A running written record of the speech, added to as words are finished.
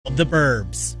the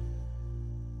Burbs.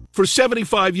 For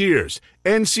 75 years,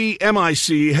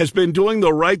 NCMIC has been doing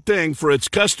the right thing for its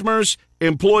customers,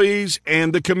 employees,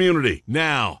 and the community.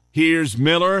 Now, here's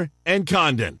Miller and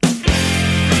Condon.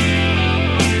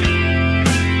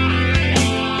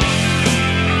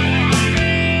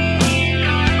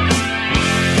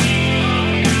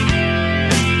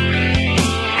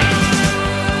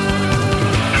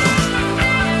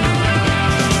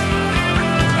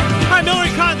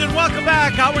 Welcome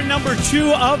back. Hour number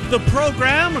 2 of the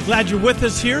program. We're glad you're with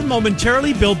us here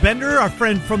momentarily. Bill Bender, our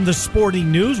friend from the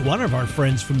Sporting News, one of our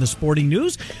friends from the Sporting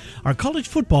News, our college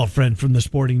football friend from the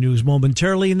Sporting News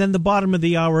momentarily. And then the bottom of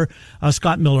the hour,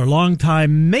 Scott Miller,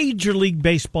 longtime Major League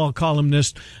Baseball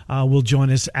columnist, will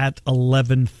join us at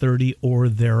 11:30 or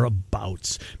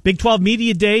thereabouts. Big 12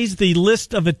 Media Days, the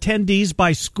list of attendees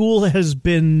by school has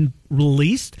been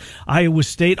released. Iowa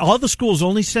State, all the schools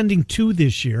only sending 2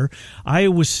 this year.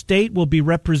 Iowa State will be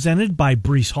represented by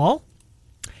Breece Hall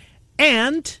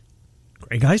and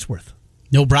Greg Eisworth.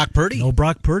 No Brock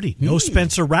Purdy. No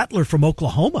Spencer Rattler from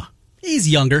Oklahoma. He's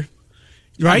younger.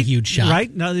 Not a huge shot.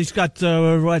 Right? Now he's got,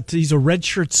 he's a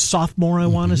redshirt sophomore, I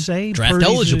want to say. Draft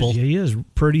eligible. He is.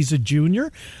 Purdy's a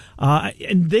junior.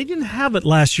 And they didn't have it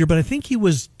last year, but I think he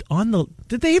was on the...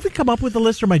 Did they even come up with the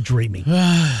list, or am I dreaming?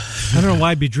 I don't know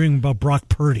why I'd be dreaming about Brock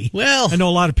Purdy. Well... I know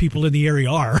a lot of people in the area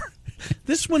are.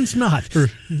 This one's not.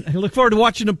 I look forward to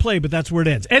watching him play, but that's where it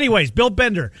ends. Anyways, Bill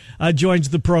Bender joins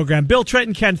the program. Bill, Trent,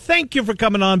 and Ken, thank you for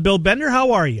coming on. Bill Bender,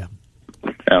 how are you?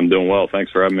 I'm doing well.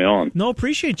 Thanks for having me on. No,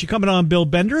 appreciate you coming on, Bill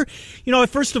Bender. You know, I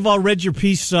first of all read your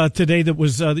piece today that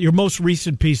was your most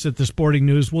recent piece at the Sporting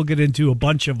News. We'll get into a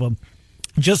bunch of them.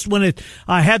 Just when it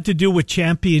had to do with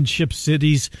championship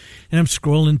cities, and I'm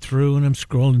scrolling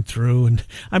through, and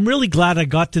I'm really glad I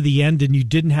got to the end and you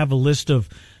didn't have a list of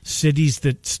cities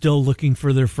that still looking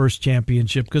for their first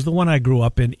championship, because the one I grew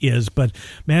up in is. But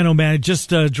man, oh man, it just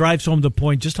drives home the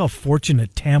point just how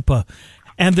fortunate Tampa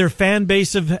and their fan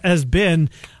base has been.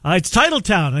 It's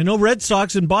Titletown. I know Red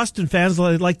Sox and Boston fans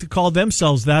like to call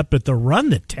themselves that, but the run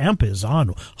that Tampa is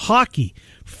on, hockey,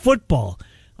 football,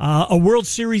 a World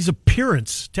Series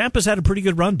appearance. Tampa's had a pretty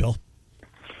good run, Bill.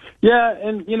 Yeah,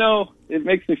 and, you know, it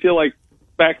makes me feel like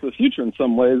Back to the Future in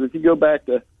some ways. If you go back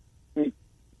to,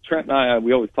 Trent and I,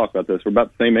 we always talk about this. We're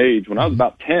about the same age. When I was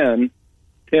about 10,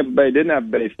 Tampa Bay didn't have a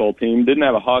baseball team, didn't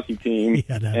have a hockey team,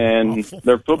 and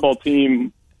their football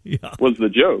team was the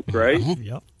joke, right?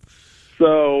 Yep.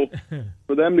 So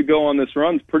for them to go on this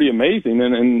run is pretty amazing,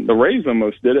 and the Rays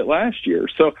almost did it last year.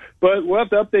 So, but we'll have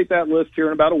to update that list here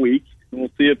in about a week, and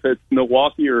we'll see if it's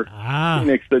Milwaukee or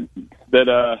Phoenix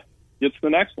that gets the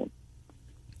next one.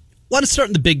 Want to start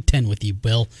in the Big Ten with you,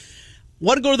 Bill.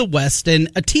 Want to go to the West,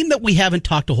 and a team that we haven't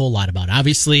talked a whole lot about.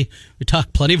 Obviously, we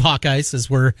talked plenty of Hawkeyes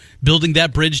as we're building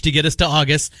that bridge to get us to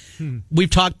August. We've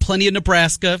talked plenty of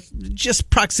Nebraska, just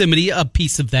proximity, a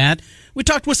piece of that. We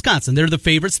talked Wisconsin. They're the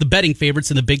favorites, the betting favorites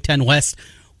in the Big Ten West.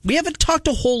 We haven't talked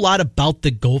a whole lot about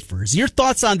the Gophers. Your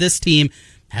thoughts on this team?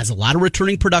 Has a lot of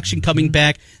returning production coming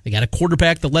back. They got a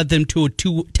quarterback that led them to a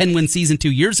 10-win season 2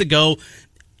 years ago.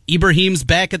 Ibrahim's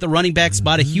back at the running back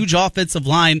spot, a huge offensive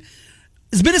line.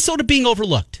 Is Minnesota being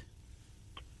overlooked?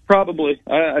 Probably.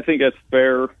 I think that's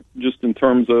fair, just in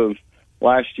terms of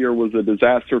last year was a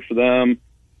disaster for them,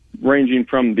 ranging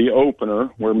from the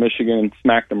opener, where Michigan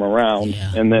smacked them around,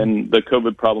 and then the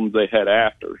COVID problems they had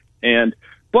after.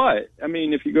 But, I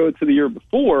mean, if you go to the year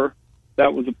before,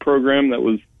 that was a program that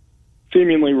was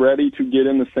seemingly ready to get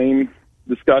in the same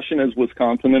discussion as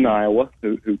Wisconsin and Iowa,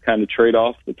 who kind of trade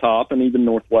off the top, and even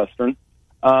Northwestern.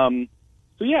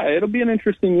 So, yeah, it'll be an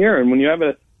interesting year. And when you have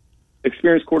an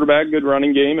experienced quarterback, good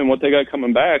running game, and what they got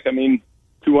coming back, I mean,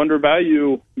 to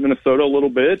undervalue Minnesota a little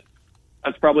bit,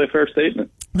 that's probably a fair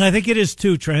statement. I think it is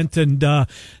too, Trent. And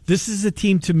this is a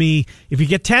team, to me, if you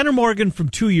get Tanner Morgan from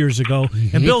 2 years ago,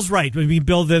 and Bill's right. I mean,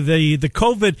 Bill, the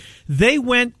COVID, they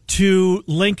went to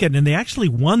Lincoln, and they actually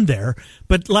won there,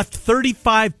 but left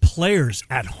 35 players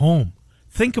at home.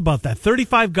 Think about that.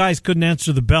 35 guys couldn't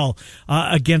answer the bell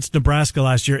against Nebraska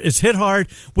last year. It's hit hard.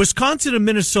 Wisconsin and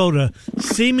Minnesota,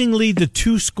 seemingly the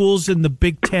two schools in the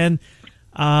Big Ten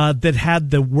that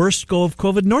had the worst go of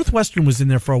COVID. Northwestern was in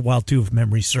there for a while, too, if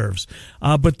memory serves.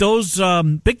 But those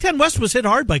Big Ten West was hit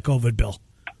hard by COVID, Bill.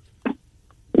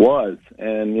 Was.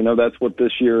 And, you know, that's what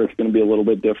this year is going to be a little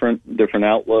bit different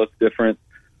outlook, different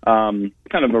kind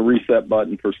of a reset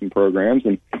button for some programs.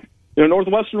 And, you know,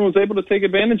 Northwestern was able to take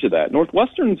advantage of that.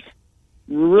 Northwestern's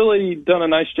really done a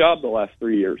nice job the last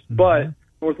 3 years. But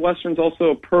Northwestern's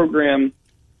also a program,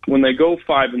 when they go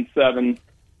 5-7,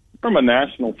 from a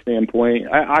national standpoint,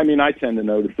 I mean, I tend to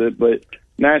notice it, but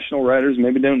national writers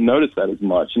maybe don't notice that as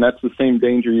much. And that's the same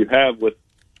danger you have with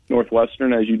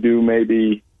Northwestern as you do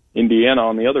maybe Indiana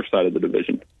on the other side of the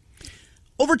division.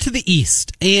 Over to the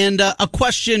East, and a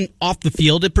question off the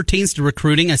field. It pertains to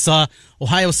recruiting. I saw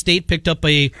Ohio State picked up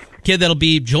a kid that'll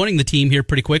be joining the team here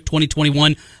pretty quick,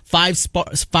 2021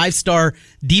 five-star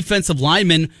defensive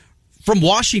lineman from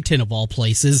Washington, of all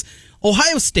places.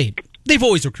 Ohio State, they've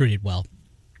always recruited well.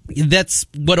 That's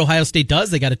what Ohio State does.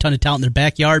 They got a ton of talent in their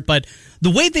backyard, but the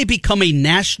way they become a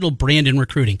national brand in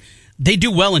recruiting, they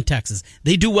do well in Texas.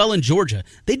 They do well in Georgia.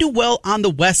 They do well on the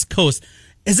West Coast.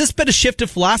 Has this been a shift of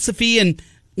philosophy, and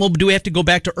well, do we have to go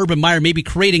back to Urban Meyer maybe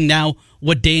creating now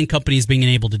what Day and Company is being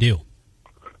able to do?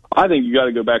 I think you got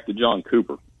to go back to John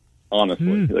Cooper,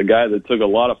 honestly. The guy that took a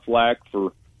lot of flack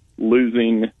for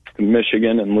losing to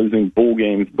Michigan and losing bowl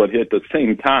games, but at the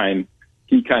same time,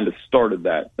 he kind of started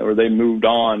that, or they moved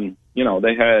on. You know,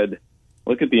 they had,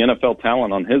 look at the NFL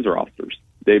talent on his rosters.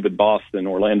 David Boston,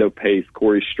 Orlando Pace,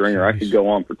 Corey Stringer. I could go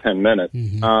on for 10 minutes.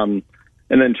 And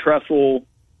then Tressel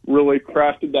really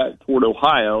crafted that toward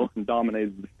Ohio and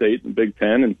dominated the state in the Big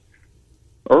Ten. And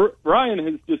Ryan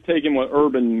has just taken what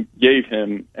Urban gave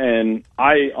him. And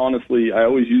I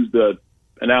always use the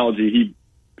analogy,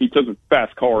 he took a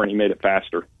fast car and he made it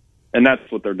faster. And that's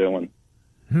what they're doing.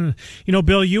 You know,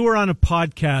 Bill, you were on a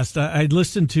podcast. I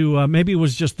listened to, maybe it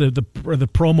was just the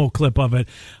promo clip of it,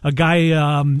 a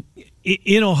guy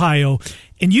in Ohio,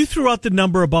 and you threw out the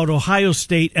number about Ohio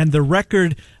State and the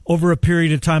record over a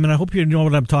period of time, and I hope you know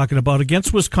what I'm talking about,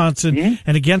 against Wisconsin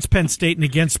and against Penn State and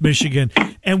against Michigan.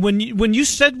 And when you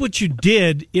said what you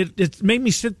did, it made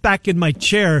me sit back in my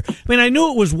chair. I mean, I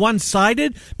knew it was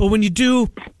one-sided, but when you do...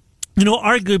 You know,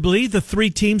 arguably the three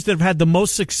teams that have had the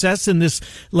most success in this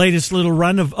latest little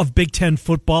run of Big Ten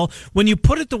football, when you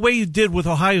put it the way you did with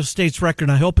Ohio State's record,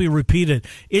 and I hope you repeat it,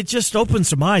 it just opened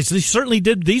some eyes. They certainly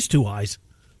did these two eyes.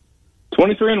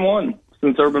 23-1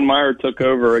 since Urban Meyer took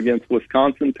over against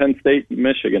Wisconsin, Penn State, and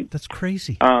Michigan. That's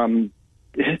crazy.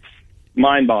 It's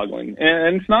mind-boggling.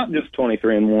 And it's not just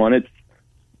 23-1.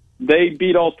 They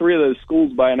beat all three of those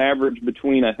schools by an average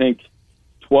between, I think,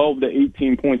 12 to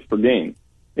 18 points per game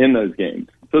in those games.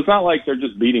 So it's not like they're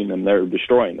just beating them, they're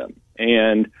destroying them.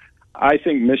 And I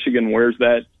think Michigan wears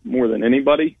that more than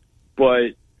anybody.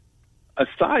 But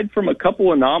aside from a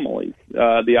couple anomalies,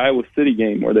 the Iowa City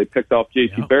game where they picked off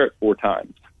J.T. Barrett 4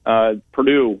 times,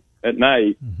 Purdue at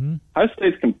night, Ohio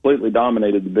State's completely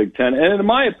dominated the Big Ten. And in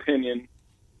my opinion,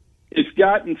 it's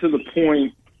gotten to the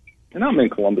point, and I'm in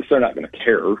Columbus, they're not going to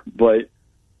care, but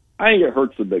I think it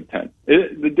hurts the Big Ten.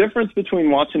 The difference between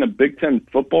watching a Big Ten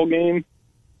football game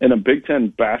and a Big Ten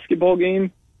basketball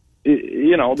game,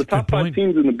 the top 5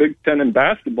 teams in the Big Ten in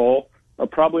basketball are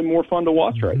probably more fun to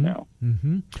watch right now.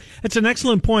 It's an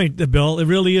excellent point, Bill. It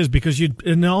really is, because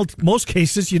in most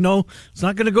cases, it's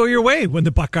not going to go your way when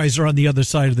the Buckeyes are on the other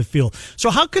side of the field. So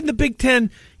how can the Big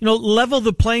Ten, level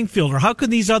the playing field, or how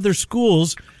can these other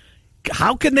schools,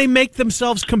 how can they make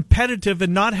themselves competitive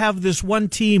and not have this one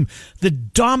team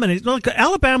that dominates? Look,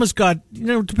 Alabama's got,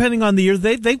 depending on the year,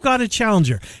 they've got a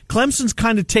challenger. Clemson's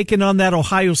kind of taken on that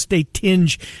Ohio State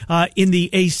tinge in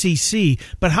the ACC.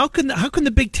 But how can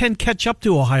the Big Ten catch up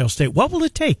to Ohio State? What will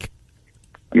it take?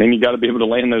 I mean, you got to be able to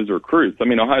land those recruits. I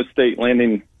mean, Ohio State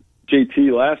landing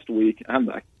JT last week.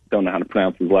 I don't know how to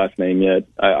pronounce his last name yet.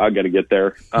 I got to get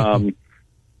there.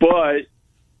 But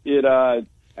it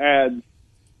adds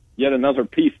yet another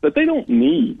piece that they don't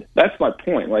need. That's my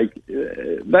point. Like,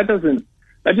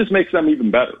 that just makes them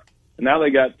even better. And now they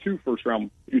got 2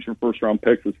 future first round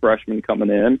picks as freshmen coming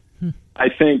in. I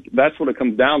think that's what it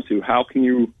comes down to. How can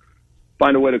you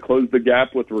find a way to close the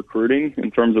gap with recruiting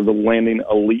in terms of the landing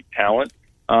elite talent?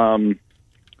 Epinesa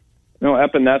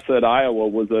at Iowa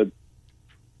was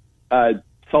a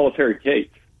solitary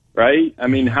case, right? I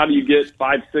mean, how do you get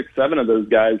 5, 6, 7 of those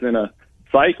guys in a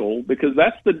cycle? Because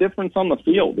that's the difference on the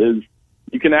field, is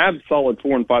you can have solid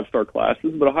 4- and 5-star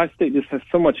classes, but Ohio State just has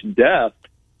so much depth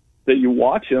that you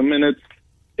watch them, and I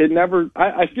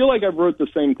feel like I've wrote the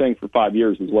same thing for 5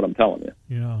 years is what I'm telling you.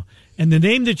 Yeah. And the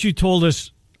name that you told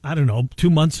us, 2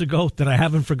 months ago that I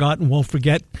haven't forgotten, won't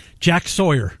forget, Jack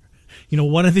Sawyer.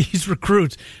 One of these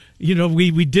recruits.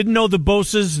 We didn't know the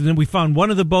Boses, and then we found one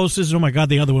of the Boses. Oh my God,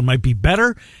 the other one might be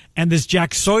better. And this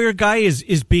Jack Sawyer guy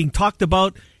is being talked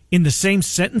about in the same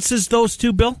sentence as those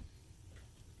two, Bill?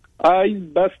 He's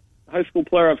the best high school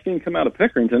player I've seen come out of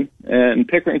Pickerington, and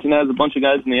Pickerington has a bunch of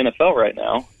guys in the NFL right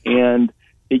now, and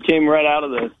he came right out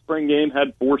of the spring game,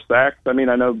 had 4 sacks. I mean,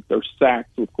 I know they're sacks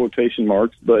with quotation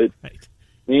marks, but right.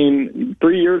 I mean,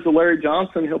 3 years of Larry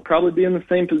Johnson, he'll probably be in the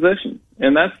same position.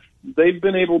 And they've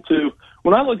been able to,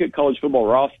 when I look at college football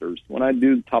rosters, when I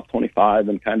do the top 25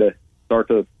 and kind of start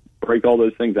to break all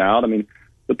those things out. I mean,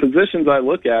 the positions I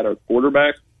look at are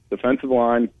quarterback, defensive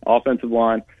line, offensive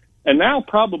line, and now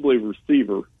probably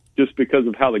receiver, just because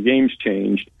of how the game's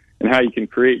changed and how you can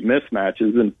create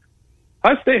mismatches. And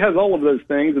Ohio State has all of those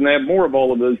things, and they have more of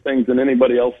all of those things than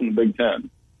anybody else in the Big Ten.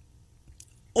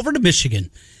 Over to Michigan.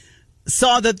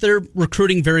 Saw that they're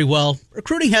recruiting very well.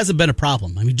 Recruiting hasn't been a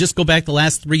problem. I mean, just go back the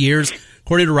last 3 years.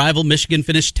 According to Rival, Michigan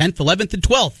finished 10th, 11th, and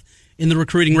 12th in the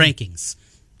recruiting rankings.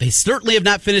 They certainly have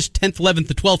not finished 10th, 11th,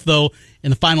 and 12th, though,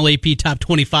 in the final AP top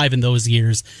 25 in those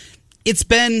years. It's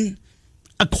been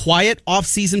a quiet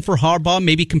offseason for Harbaugh,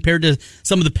 maybe compared to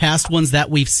some of the past ones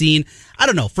that we've seen. I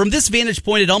don't know. From this vantage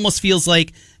point, it almost feels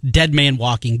like dead man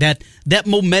walking. That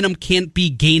momentum can't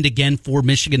be gained again for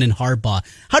Michigan and Harbaugh.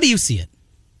 How do you see it?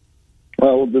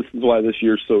 Well, this is why this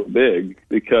year's so big,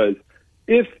 because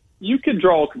if you could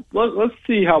draw, let's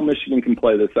see how Michigan can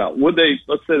play this out. Let's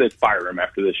say they fire him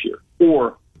after this year,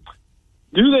 or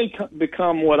do they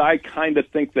become what I kind of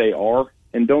think they are?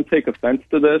 And don't take offense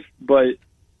to this, but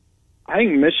I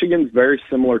think Michigan's very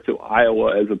similar to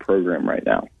Iowa as a program right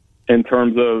now in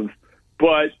terms of,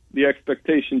 but the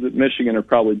expectations at Michigan are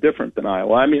probably different than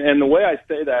Iowa. I mean, and the way I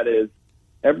say that is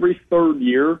every third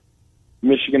year,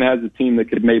 Michigan has a team that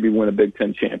could maybe win a Big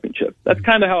Ten championship. That's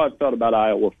kind of how I've felt about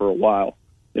Iowa for a while.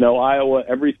 You know, Iowa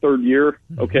every third year,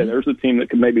 okay, there's a team that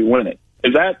could maybe win it.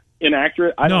 Is that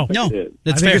inaccurate? I don't think it is.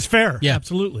 I think it's fair. Yeah,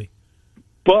 absolutely.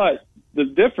 But the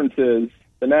difference is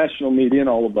the national media and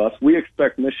all of us, we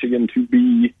expect Michigan to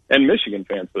be, and Michigan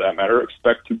fans for that matter,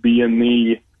 expect to be in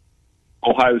the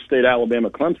Ohio State,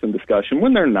 Alabama, Clemson discussion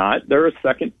when they're not. They're a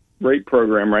second-rate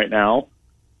program right now,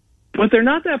 but they're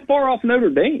not that far off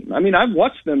Notre Dame. I mean, I've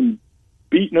watched them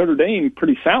beat Notre Dame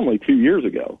pretty soundly 2 years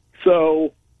ago.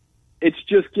 So it's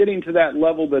just getting to that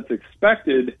level that's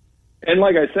expected. And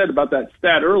like I said about that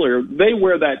stat earlier, they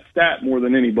wear that stat more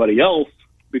than anybody else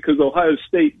because Ohio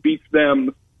State beats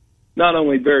them not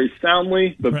only very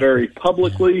soundly, but very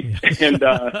publicly. Yeah. And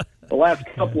the last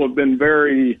couple have been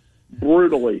very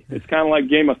brutally. It's kind of like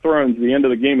Game of Thrones, the end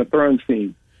of the Game of Thrones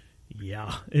scene.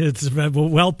 Yeah, it's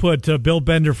well put. Bill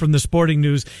Bender from the Sporting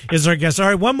News is our guest. All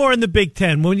right, one more in the Big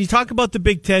Ten. When you talk about the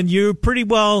Big Ten, you're pretty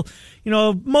well,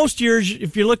 most years,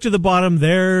 if you look to the bottom,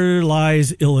 there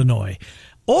lies Illinois.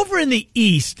 Over in the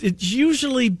East, it's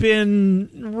usually been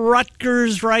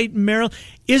Rutgers, right, Maryland.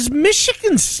 Is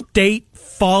Michigan State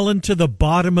fallen to the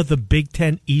bottom of the Big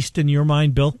Ten East in your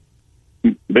mind, Bill?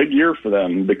 Big year for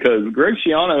them because Greg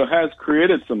Schiano has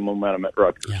created some momentum at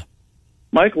Rutgers. Yeah.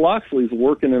 Mike Loxley's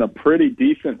working in a pretty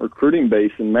decent recruiting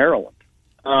base in Maryland.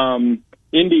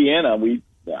 Indiana,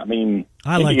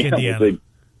 I like Indiana.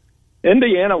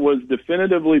 Indiana was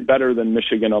definitively better than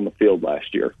Michigan on the field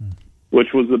last year,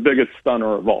 which was the biggest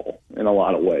stunner of all in a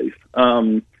lot of ways.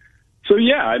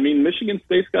 Michigan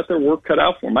State's got their work cut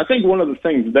out for them. I think one of the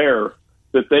things there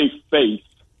that they face,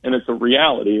 and it's a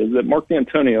reality, is that Mark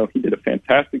D'Antonio, he did a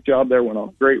fantastic job there, went on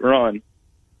a great run.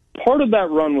 Part of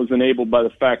that run was enabled by the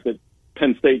fact that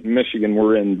Penn State and Michigan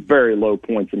were in very low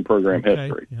points in program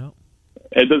history. Yeah.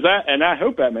 And I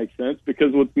hope that makes sense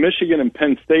because with Michigan and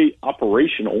Penn State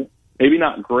operational, maybe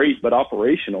not great, but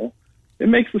operational, it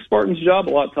makes the Spartans' job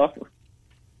a lot tougher.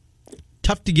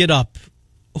 Tough to get up.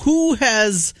 Who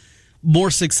has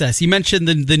more success? You mentioned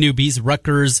the newbies,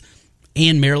 Rutgers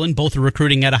and Maryland, both are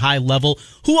recruiting at a high level.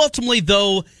 Who ultimately,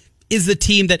 though, is the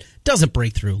team that doesn't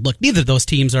break through? Look, neither of those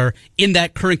teams are in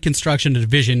that current construction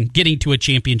division getting to a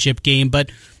championship game, but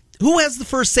who has the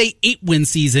first, say, 8-win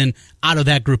season out of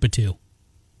that group of two?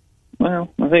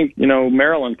 Well, I think,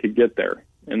 Maryland could get there,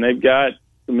 and they've got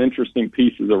some interesting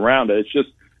pieces around it. It's just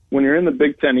when you're in the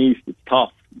Big Ten East, it's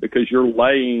tough because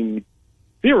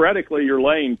theoretically, you're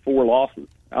laying 3 losses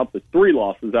out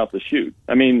the chute.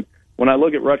 I mean, when I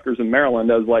look at Rutgers and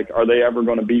Maryland, I was like, are they ever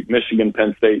going to beat Michigan,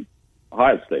 Penn State,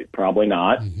 Ohio State? Probably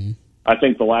not. Mm-hmm. I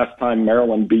think the last time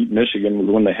Maryland beat Michigan was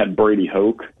when they had Brady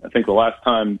Hoke. I think the last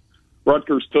time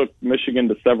Rutgers took Michigan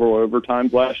to several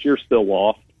overtimes last year, still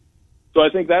lost. So I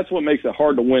think that's what makes it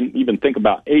hard to win, even think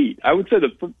about 8. I would say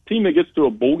the team that gets to a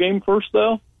bowl game first,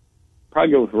 though,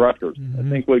 probably go with Rutgers. Mm-hmm. I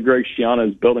think what Greg Schiano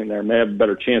is building there may have a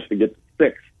better chance to get to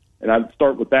 6. And I'd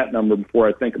start with that number before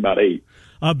I think about 8.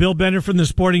 Bill Bender from the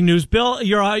Sporting News. Bill,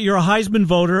 you're a Heisman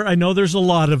voter. I know there's a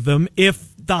lot of them.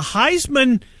 If the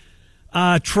Heisman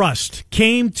Trust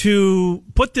came to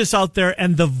put this out there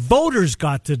and the voters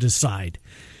got to decide,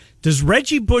 does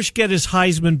Reggie Bush get his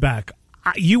Heisman back?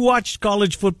 You watched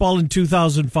college football in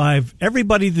 2005.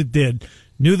 Everybody that did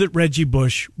knew that Reggie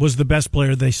Bush was the best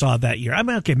player they saw that year. I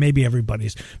mean, okay, maybe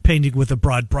everybody's painting with a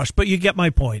broad brush, but you get my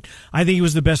point. I think he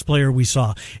was the best player we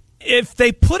saw. if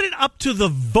they put it up to the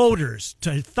voters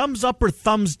to thumbs up or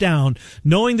thumbs down,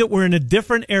 knowing that we're in a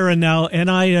different era now,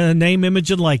 name,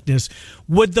 image, and likeness,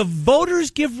 would the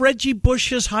voters give Reggie Bush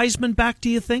his Heisman back, do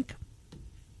you think?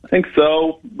 I think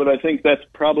so, but I think that's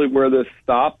probably where this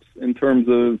stops in terms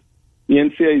of the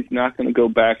NCAA is not going to go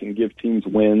back and give teams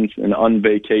wins and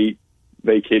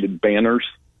vacated banners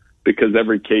because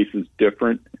every case is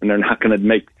different, and they're not going to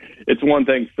make – it's one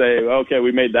thing to say, okay,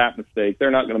 we made that mistake.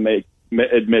 They're not going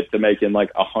to admit to making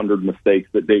like 100 mistakes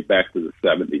that date back to the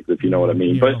 70s, if you know what I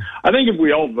mean. Yeah. But I think if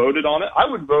we all voted on it, I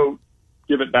would vote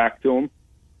give it back to them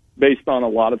based on a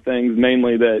lot of things,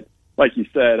 mainly that, like you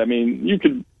said, I mean, you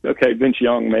could, okay, Vince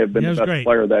Young may have been the best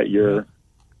player that year,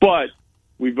 but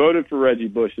we voted for Reggie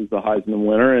Bush as the Heisman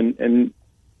winner, and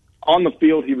on the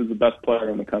field, he was the best player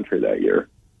in the country that year.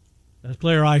 Best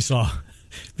player I saw.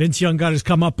 Vince Young got his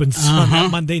comeuppance on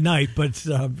that Monday night, but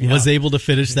was able to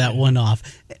finish that one off.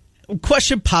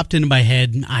 Question popped into my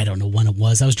head, and I don't know when it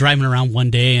was. I was driving around one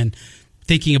day and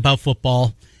thinking about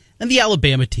football and the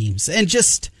Alabama teams. And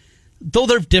just, though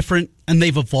they're different and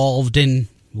they've evolved, and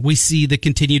we see the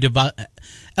continued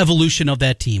evolution of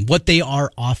that team, what they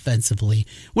are offensively.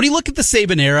 When you look at the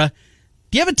Saban era,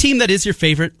 do you have a team that is your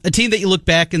favorite? A team that you look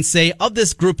back and say, of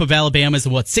this group of Alabama's,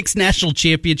 6 national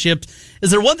championships,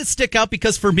 is there one that stick out?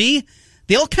 Because for me,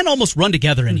 they all kind of almost run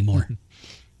together anymore.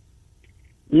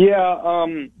 Yeah,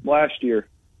 last year,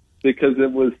 because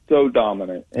it was so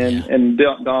dominant and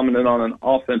dominant on an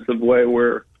offensive way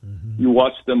where you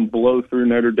watched them blow through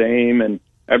Notre Dame and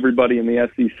everybody in the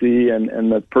SEC and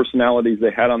the personalities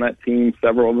they had on that team,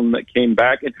 several of them that came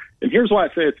back. And here's why I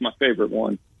say it's my favorite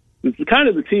one. It's kind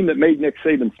of the team that made Nick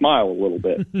Saban smile a little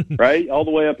bit, right? All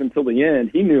the way up until the end,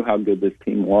 he knew how good this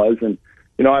team was. And,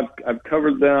 you know, I've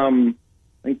covered them,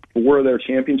 I think, 4 of their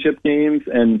championship games,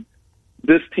 and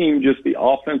this team, just the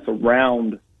offense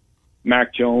around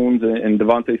Mac Jones and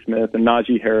Devontae Smith and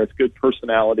Najee Harris, good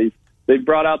personalities. They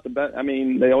brought out the best. I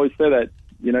mean, they always say that,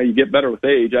 you know, you get better with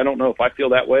age. I don't know if I feel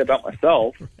that way about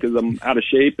myself because I'm out of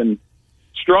shape and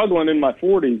struggling in my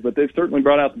 40s, but they've certainly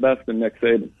brought out the best in Nick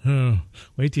Saban.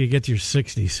 Wait till you get to your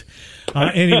 60s.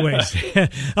 Anyways,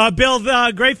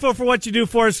 Bill, grateful for what you do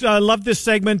for us. Love this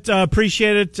segment.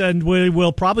 Appreciate it, and we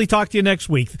will probably talk to you next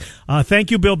week. Thank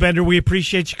you, Bill Bender. We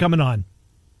appreciate you coming on.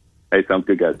 Hey, sounds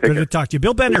good, guys. Take care. Good to talk to you.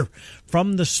 Bill Bender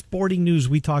from the Sporting News.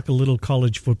 We talk a little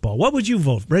college football. What would you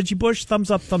vote? Reggie Bush,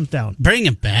 thumbs up, thumbs down? Bring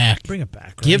him back. Bring him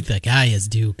back. Right? Give the guy his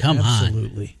due. Come on.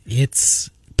 Absolutely. It's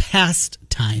past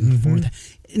time for that.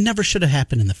 It never should have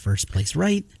happened in the first place,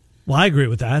 right? Well, I agree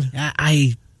with that.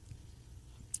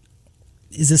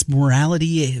 Is this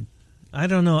morality? I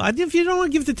don't know. If you don't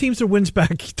want to give the teams their wins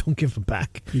back, don't give them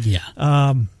back.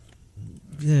 Yeah.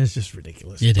 It's just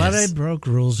ridiculous. But I broke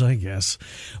rules, I guess.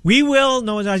 We will.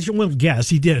 No, I won't guess.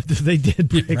 He did. They did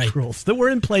break rules that were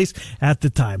in place at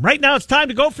the time. Right now, it's time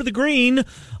to go for the green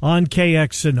on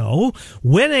KXNO.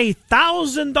 Win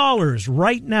 $1,000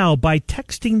 right now by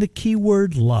texting the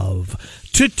keyword love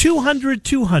to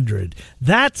 200-200.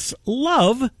 That's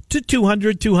love to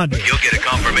 200-200. You'll get a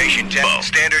confirmation text.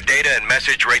 Standard data and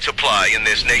message rates apply in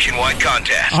this nationwide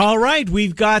contest. All right,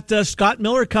 we've got Scott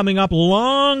Miller coming up,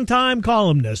 longtime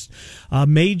columnist,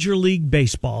 Major League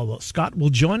Baseball. Well, Scott will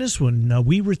join us when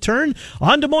we return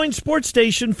on Des Moines Sports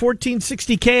Station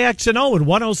 1460 KXNO and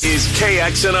 106 is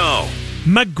KXNO.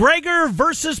 McGregor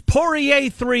versus Poirier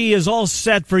 3 is all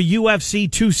set for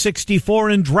UFC 264,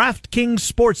 and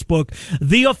DraftKings Sportsbook,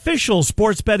 the official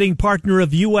sports betting partner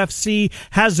of UFC,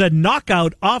 has a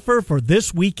knockout offer for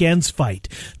this weekend's fight.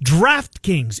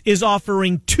 DraftKings is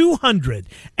offering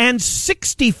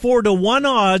 264-1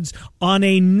 odds on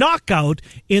a knockout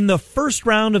in the first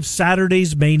round of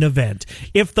Saturday's main event.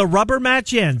 If the rubber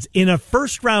match ends in a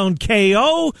first-round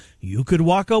KO, you could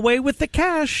walk away with the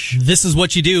cash. This is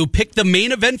what you do. Pick the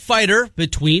main event fighter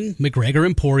between McGregor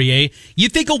and Poirier. You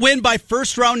think a win by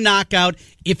first round knockout.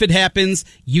 If it happens,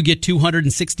 you get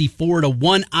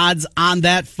 264-1 odds on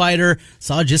that fighter.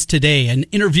 Saw just today an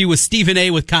interview with Stephen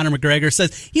A. with Conor McGregor.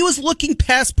 Says he was looking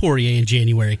past Poirier in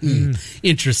January.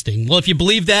 Interesting. Well, if you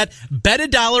believe that, bet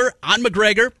 $1 on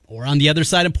McGregor or on the other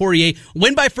side of Poirier.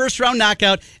 Win by first round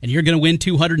knockout, and you're going to win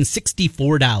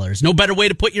 $264. No better way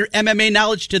to put your MMA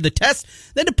knowledge to the test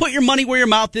than to put your money where your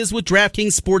mouth is with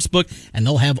DraftKings Sportsbook, and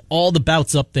they'll have all the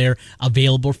bouts up there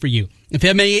available for you. If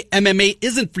MMA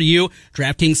isn't for you,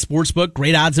 DraftKings Sportsbook,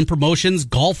 great odds and promotions,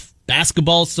 golf,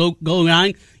 basketball, so going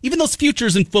on. even those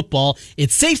futures in football.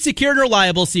 It's safe, secure, and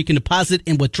reliable, so you can deposit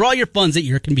and withdraw your funds at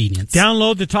your convenience.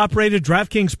 Download the top-rated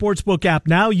DraftKings Sportsbook app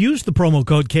now. Use the promo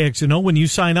code KXNO when you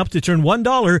sign up to turn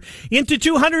 $1 into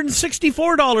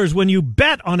 $264 when you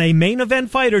bet on a main event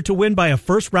fighter to win by a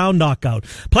first-round knockout.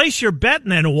 Place your bet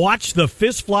and then watch the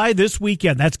fist fly this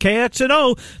weekend. That's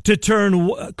KXNO to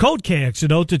turn code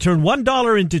KXNO to turn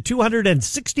 $1 into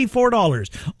 $264.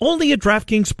 Only at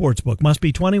DraftKings Sportsbook. Must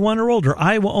be 21 or older.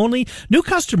 Iowa only. New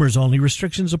customers only.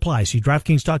 Restrictions apply. See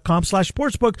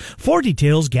DraftKings.com/sportsbook for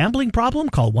details. Gambling problem?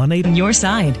 Call 1-800. Your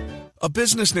side. A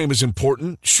business name is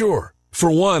important, sure.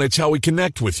 For one, it's how we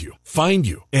connect with you, find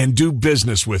you, and do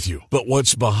business with you. But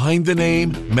what's behind the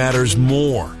name matters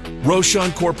more.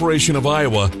 Roshan Corporation of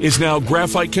Iowa is now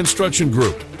Graphite Construction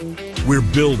Group. We're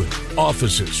building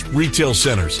offices, retail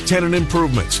centers, tenant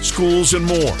improvements, schools, and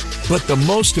more. But the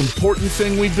most important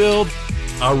thing we build,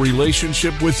 our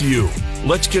relationship with you.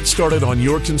 Let's get started on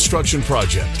your construction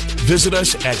project. Visit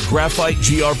us at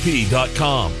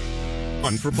graphitegrp.com.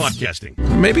 Fun for podcasting.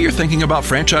 Maybe you're thinking about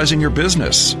franchising your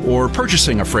business or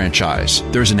purchasing a franchise.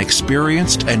 There's an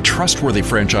experienced and trustworthy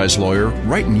franchise lawyer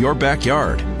right in your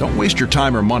backyard. Don't waste your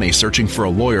time or money searching for a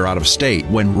lawyer out of state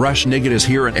when Rush Niggett is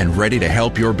here and ready to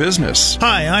help your business.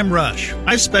 Hi, I'm Rush.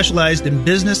 I've specialized in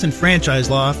business and franchise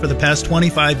law for the past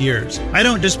 25 years. I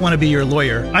don't just want to be your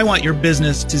lawyer. I want your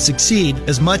business to succeed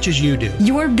as much as you do.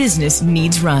 Your business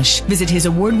needs Rush. Visit his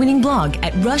award-winning blog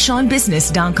at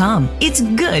rushonbusiness.com. It's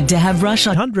good to have Rush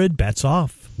 100 bets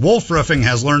off. Wolf Roofing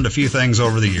has learned a few things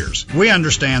over the years. We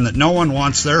understand that no one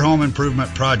wants their home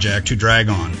improvement project to drag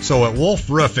on. So at Wolf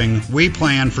Roofing, we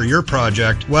plan for your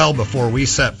project well before we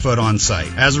set foot on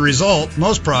site. As a result,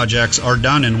 most projects are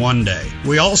done in one day.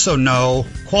 We also know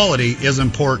quality is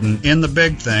important in the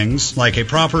big things like a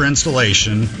proper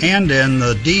installation and in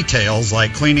the details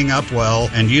like cleaning up well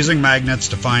and using magnets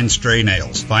to find stray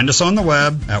nails. Find us on the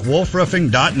web at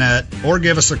wolfroofing.net or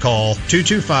give us a call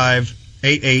 225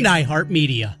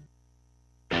 iHeartMedia.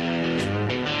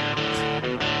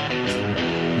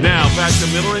 Now back to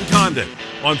Miller and Condon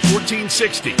on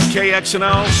 1460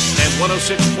 KXNO and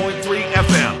 106.3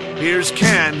 FM. Here's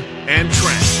Ken and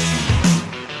Trent.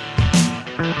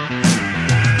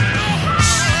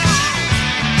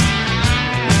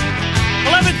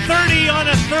 11:30 on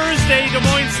a Thursday, Des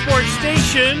Moines Sports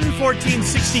Station,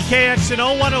 1460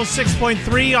 KXNO,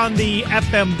 106.3 on the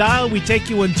FM dial. We take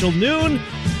you until noon.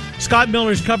 Scott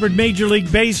Miller's covered Major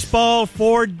League Baseball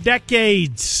for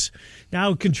decades.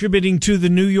 Now contributing to the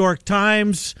New York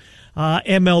Times,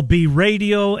 MLB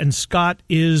Radio, and Scott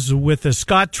is with us.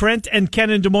 Scott, Trent, and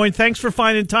Ken in Des Moines, thanks for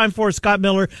finding time for us, Scott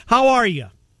Miller. How are you?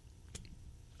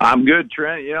 I'm good,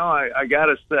 Trent. You know, I got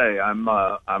to say,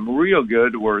 I'm real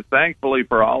good. We're thankfully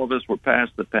for all of us, we're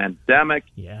past the pandemic.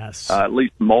 Yes. At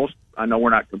least most. I know we're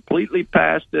not completely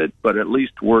past it, but at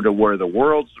least we're to where the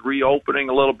world's reopening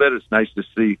a little bit. It's nice to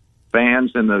see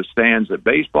fans in the stands at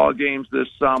baseball games this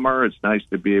summer. It's nice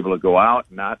to be able to go out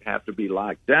and not have to be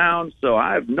locked down. So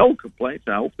I have no complaints.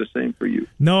 I hope the same for you.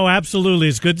 No, absolutely.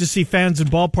 It's good to see fans in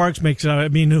ballparks. I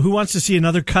mean, who wants to see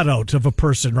another cutout of a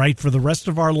person, right, for the rest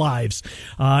of our lives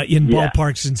in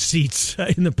ballparks and seats,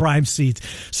 in the prime seats.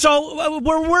 So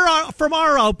we're from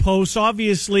our outposts,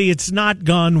 obviously it's not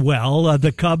gone well.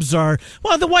 The Cubs the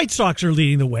White Sox are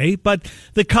leading the way, but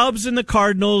the Cubs and the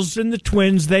Cardinals and the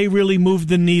Twins, they really moved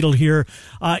the needle here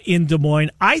in Des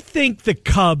Moines. I think the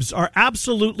Cubs are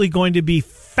absolutely going to be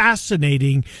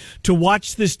fascinating to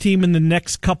watch this team in the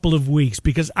next couple of weeks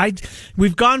because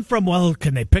we've gone from,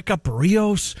 can they pick up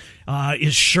Barrios?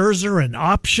 Is Scherzer an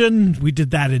option? We did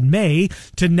that in May,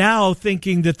 to now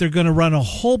thinking that they're going to run a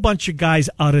whole bunch of guys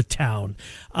out of town.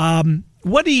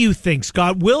 What do you think,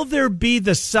 Scott? Will there be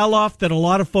the sell-off that a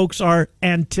lot of folks are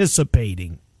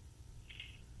anticipating?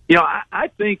 You know, I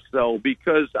think so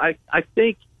because I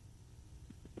think,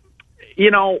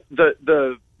 you know,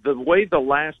 the way the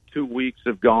last 2 weeks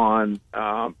have gone,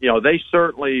 you know, they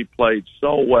certainly played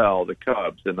so well, the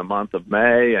Cubs, in the month of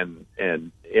May, and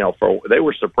you know, they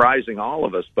were surprising all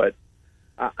of us. But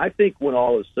I think when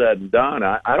all is said and done,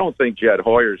 I don't think Jed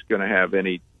Hoyer's going to have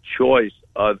any choice.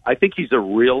 I think he's a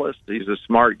realist. He's a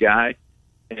smart guy,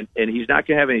 and he's not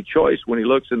going to have any choice when he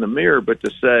looks in the mirror but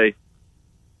to say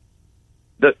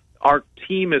that our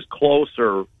team is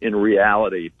closer in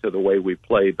reality to the way we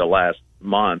played the last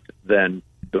month than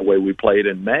the way we played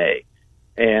in May.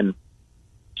 And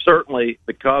certainly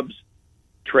the Cubs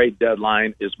trade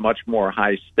deadline is much more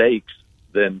high stakes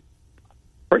than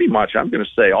pretty much, I'm going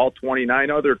to say, all 29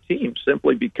 other teams,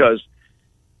 simply because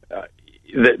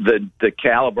the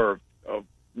caliber of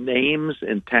names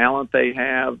and talent they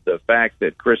have, the fact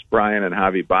that Chris Bryant and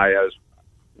Javi Baez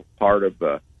were part of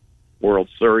World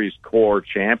Series core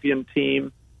champion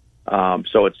team.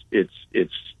 So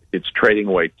it's trading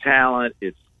away talent.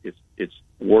 It's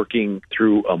working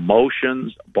through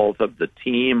emotions, both of the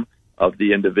team, of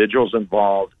the individuals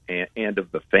involved, and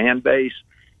of the fan base.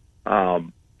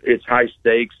 It's high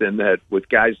stakes in that with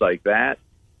guys like that,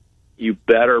 you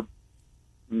better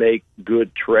make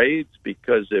good trades,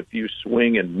 because if you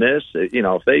swing and miss,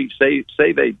 if they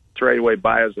say they trade away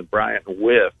Baez and Bryant and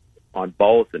whiff on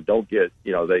both and don't get,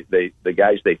 the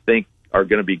guys they think are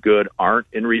going to be good aren't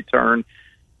in return,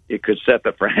 it could set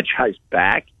the franchise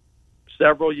back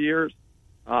several years.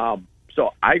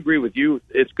 So I agree with you.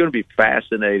 It's going to be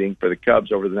fascinating for the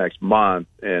Cubs over the next month,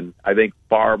 and I think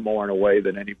far more in a way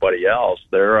than anybody else,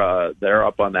 they're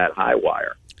up on that high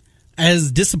wire.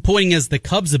 As disappointing as the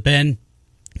Cubs have been,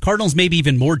 Cardinals maybe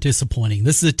even more disappointing.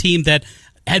 This is a team that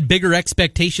had bigger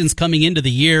expectations coming into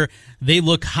the year. They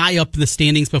look high up in the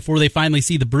standings before they finally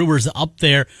see the Brewers up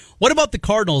there. What about the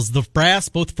Cardinals, the brass,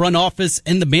 both front office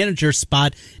and the manager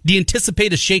spot? Do you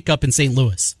anticipate a shakeup in St.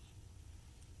 Louis?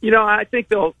 I think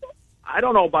I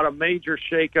don't know about a major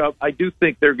shakeup. I do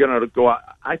think they're going to go out.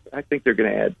 I think they're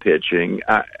going to add pitching.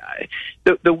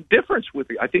 The difference with,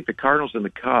 I think, the Cardinals and the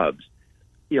Cubs,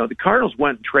 the Cardinals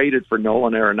went and traded for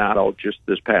Nolan Arenado just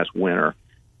this past winter,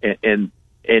 and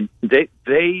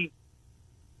they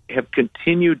have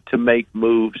continued to make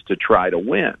moves to try to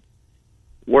win.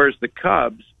 Whereas the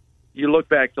Cubs, you look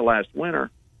back to last winter,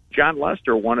 John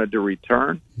Lester wanted to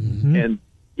return, and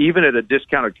even at a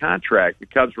discounted contract, the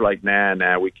Cubs were like,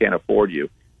 nah, we can't afford you.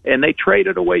 And they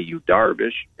traded away Yu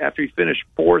Darvish after he finished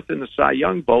fourth in the Cy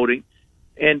Young voting,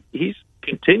 and he's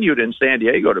continued in San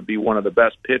Diego to be one of the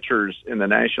best pitchers in the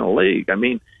National League. I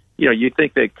mean, you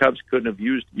think that Cubs couldn't have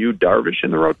used Yu Darvish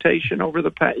in the rotation over the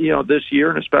past, this year,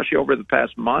 and especially over the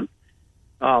past month.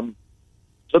 So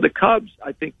the Cubs,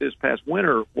 I think, this past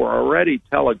winter were already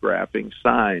telegraphing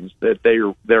signs that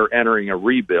they're entering a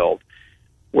rebuild,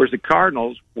 whereas the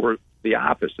Cardinals were the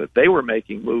opposite. They were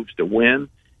making moves to win,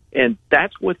 and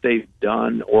that's what they've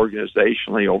done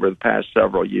organizationally over the past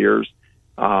several years.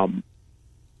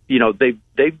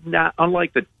 They've not,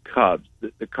 unlike the Cubs,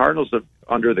 the Cardinals have,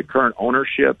 under the current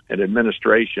ownership and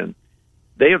administration,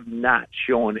 they have not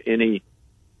shown any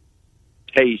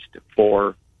taste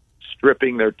for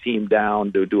stripping their team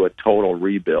down to do a total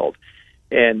rebuild.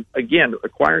 And again,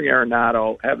 acquiring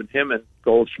Arenado, having him and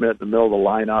Goldschmidt in the middle of the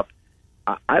lineup,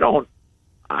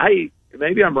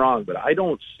 maybe I'm wrong, but I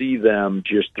don't see them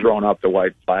just throwing up the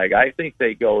white flag. I think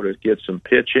they go to get some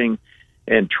pitching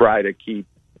and try to keep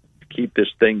this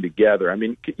thing together. I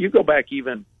mean, you go back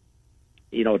even,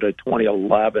 to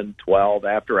 2011, 12,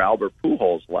 after Albert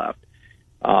Pujols left,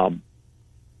 when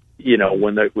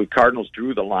the Cardinals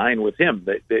drew the line with him,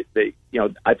 they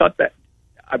I thought that,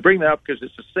 I bring that up because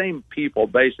it's the same people,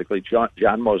 basically. John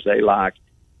Mozeliak,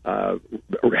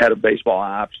 head of baseball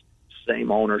ops,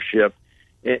 same ownership,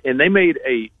 and they made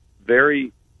a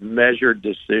very measured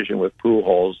decision with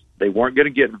Pujols. They weren't going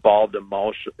to get involved in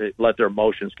let their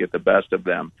emotions get the best of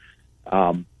them.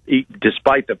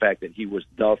 Despite the fact that he was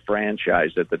the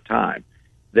franchise at the time,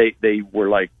 they were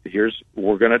like,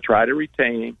 we're going to try to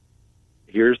retain him.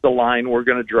 Here's the line we're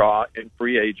going to draw in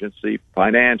free agency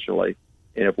financially.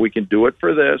 And if we can do it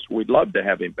for this, we'd love to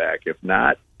have him back. If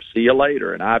not, see you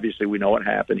later. And obviously we know what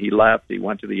happened. He left. He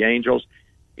went to the Angels.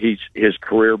 His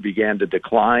career began to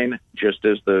decline just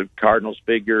as the Cardinals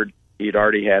figured he'd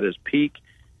already had his peak.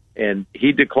 And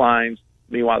he declines.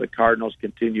 Meanwhile, the Cardinals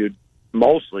continued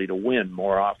mostly to win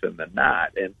more often than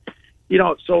not. And,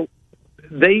 so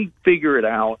they figure it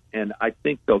out, and I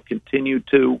think they'll continue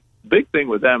to. Big thing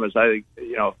with them is, I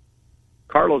think,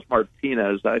 Carlos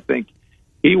Martinez, I think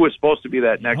he was supposed to be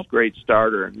that next great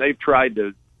starter, and they've tried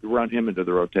to run him into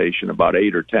the rotation about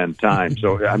 8 or 10 times.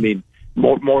 So, I mean,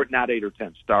 more not 8 or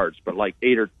 10 starts, but like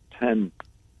 8 or 10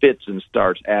 fits and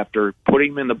starts after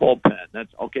putting him in the bullpen.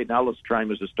 That's okay. Now let's try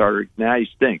him as a starter. Now he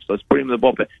stinks. Let's put him in the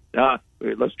bullpen.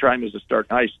 Let's try him as a starter.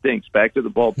 Now he stinks. Back to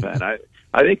the bullpen.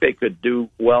 I think they could do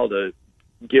well to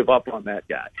give up on that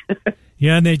guy.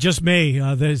 Yeah, and they just may.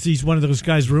 He's one of those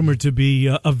guys rumored to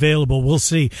be available. We'll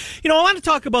see. I want to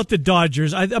talk about the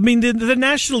Dodgers. I mean, the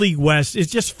National League West is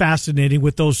just fascinating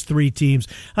with those three teams.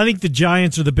 I think the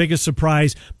Giants are the biggest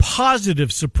surprise,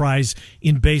 positive surprise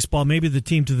in baseball. Maybe the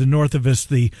team to the north of us,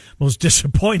 the most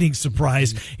disappointing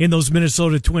surprise in those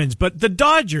Minnesota Twins. But the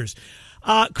Dodgers,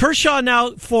 Kershaw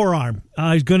now forearm.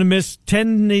 He's going to miss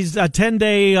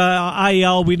 10-day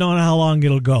IL. We don't know how long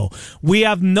it'll go. We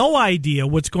have no idea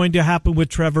what's going to happen with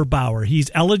Trevor Bauer. He's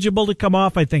eligible to come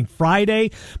off, I think, Friday,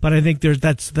 but I think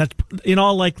that's in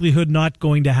all likelihood not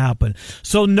going to happen.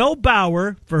 So no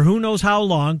Bauer for who knows how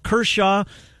long. Kershaw,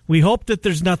 We hope that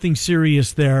there's nothing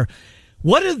serious there.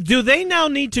 Do they now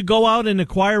need to go out and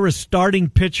acquire a starting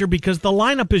pitcher? Because the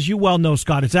lineup, as you well know,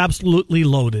 Scott, is absolutely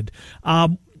loaded.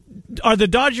 Are the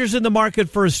Dodgers in the market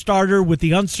for a starter with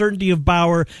the uncertainty of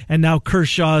Bauer and now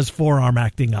Kershaw's forearm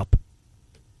acting up?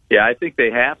 Yeah, I think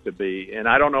they have to be. And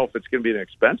I don't know if it's going to be an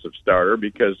expensive starter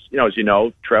because, as you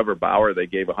know, Trevor Bauer, they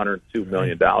gave $102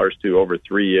 million to over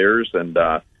 3 years. And,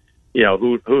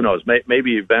 who knows?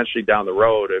 Maybe eventually down the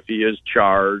road, if he is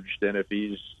charged and if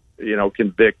he's,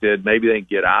 convicted, maybe they can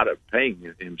get out of paying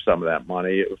him some of that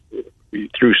money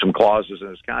through some clauses in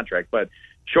his contract. But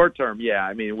short term, yeah,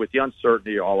 I mean, with the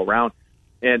uncertainty all around,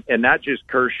 and not just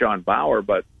Kershaw and Bauer,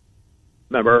 but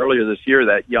remember earlier this year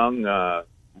that young,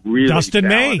 really Dustin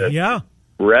May,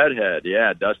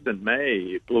 redhead, Dustin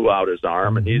May blew out his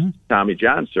arm and he's Tommy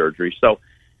John surgery. So,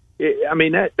 I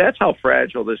mean, that's how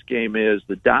fragile this game is.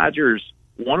 The Dodgers,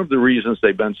 one of the reasons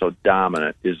they've been so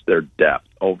dominant is their depth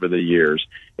over the years,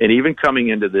 and even coming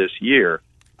into this year.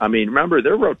 I mean, remember,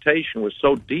 their rotation was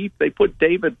so deep, they put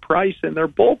David Price in their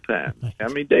bullpen. I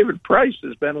mean, David Price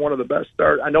has been one of the best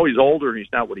starters. I know he's older and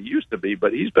he's not what he used to be,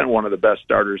 but he's been one of the best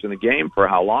starters in the game for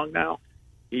how long now?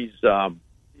 He's, he's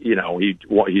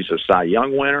a Cy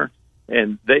Young winner.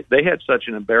 And they had such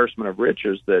an embarrassment of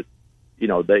riches that,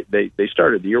 they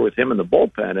started the year with him in the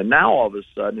bullpen. And now all of a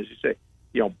sudden, as you say,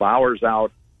 Bauer's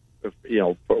out,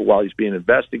 while he's being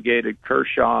investigated.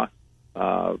 Kershaw,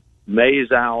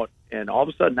 May's out. And all of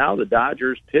a sudden now the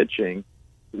Dodgers pitching,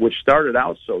 which started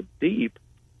out so deep,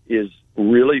 is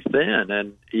really thin.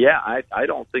 And, I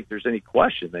don't think there's any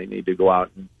question they need to go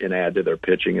out and add to their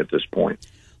pitching at this point.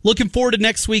 Looking forward to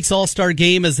next week's All-Star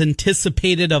game as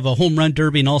anticipated of a home run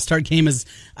derby and All-Star game as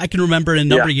I can remember in a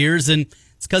number of years. And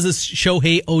it's because of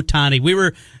Shohei Ohtani. We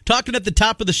were talking at the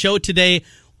top of the show today.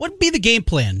 What would be the game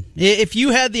plan? If you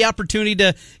had the opportunity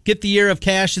to get the year of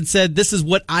cash and said, this is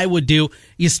what I would do,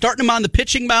 you starting him on the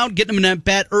pitching mound, getting him in that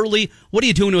bat early. What are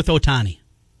you doing with Ohtani?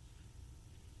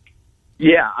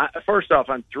 Yeah, first off,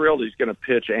 I'm thrilled he's going to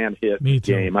pitch and hit the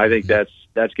game. I think that's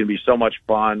going to be so much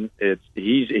fun.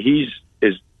 He's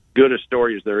as good a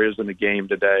story as there is in the game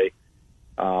today.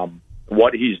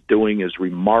 What he's doing is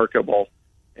remarkable.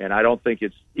 And I don't think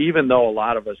it's, even though a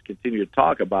lot of us continue to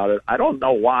talk about it, I don't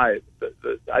know why.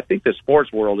 I think the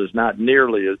sports world is not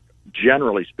nearly as,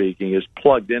 generally speaking, as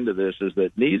plugged into this as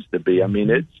it needs to be. I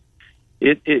mean,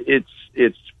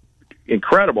 it's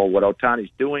incredible what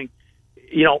Ohtani's doing.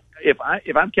 If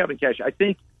I'm Kevin Cash, I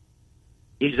think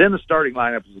he's in the starting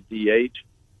lineup as a DH.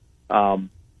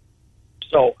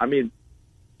 So, I mean,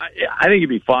 I think it'd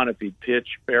be fun if he'd pitch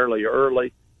fairly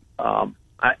early.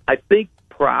 I think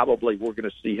probably we're going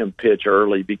to see him pitch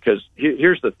early because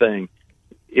here's the thing.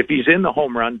 If he's in the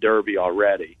home run derby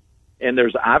already, and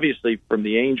there's obviously from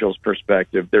the Angels'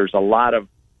 perspective, there's a lot of,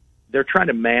 they're trying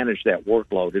to manage that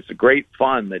workload. It's a great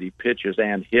fun that he pitches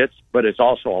and hits, but it's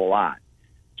also a lot.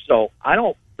 So I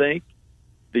don't think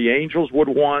the Angels would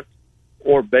want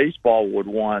or baseball would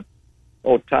want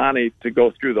Ohtani to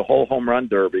go through the whole home run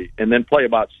derby and then play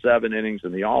about 7 innings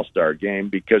in the All-Star game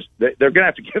because they're going to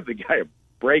have to give the guy a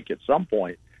break at some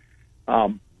point.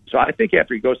 So I think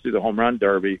after he goes through the home run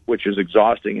derby, which is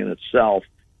exhausting in itself,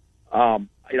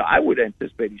 I would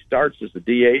anticipate he starts as the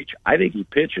DH. I think he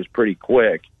pitches pretty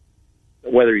quick.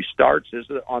 Whether he starts as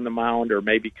on the mound or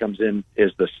maybe comes in as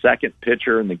the second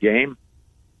pitcher in the game,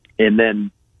 and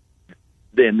then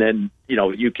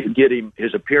you can get him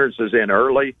his appearances in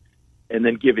early, and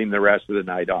then give him the rest of the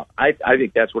night off. I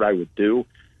think that's what I would do,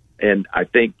 and I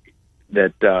think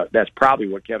that that's probably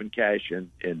what Kevin Cash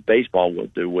and baseball will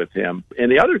do with him. And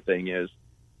the other thing is,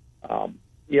 and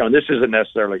this isn't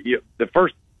necessarily the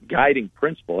first guiding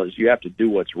principle is you have to do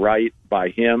what's right by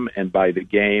him and by the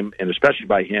game, and especially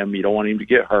by him. You don't want him to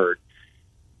get hurt.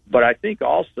 But I think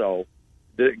also,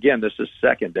 again, this is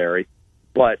secondary,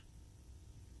 but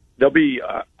there'll be,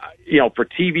 for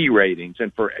TV ratings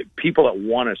and for people that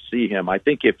want to see him, I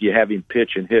think if you have him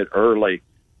pitch and hit early,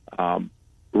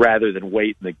 rather than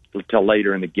wait until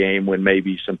later in the game when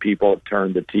maybe some people have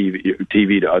turned the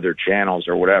TV to other channels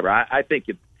or whatever, I think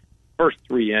the first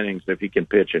 3 innings, if he can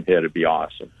pitch and hit, it'd be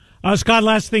awesome. Scott,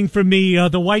 last thing for me.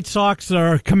 The White Sox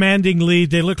are a commanding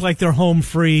lead. They look like they're home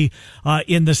free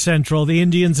in the Central. The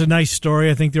Indians, a nice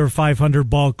story. I think they're a 500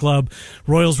 ball club.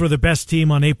 Royals were the best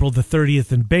team on April the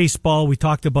 30th in baseball. We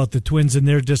talked about the Twins and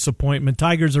their disappointment.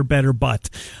 Tigers are better,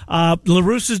 but La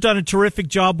Russa's done a terrific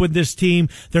job with this team.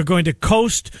 They're going to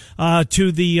coast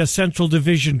to the Central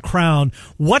Division crown.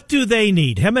 What do they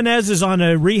need? Jimenez is on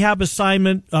a rehab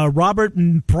assignment. Robert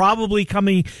probably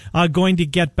going to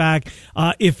get back.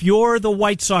 If you're the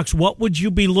White Sox, what would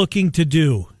you be looking to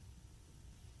do?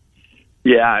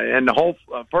 Yeah, and the whole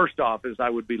first off is I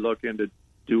would be looking to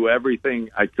do everything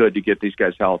I could to get these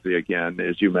guys healthy again,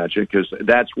 as you mentioned, because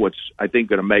that's what's, I think,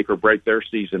 going to make or break their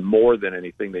season more than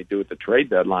anything they do at the trade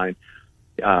deadline.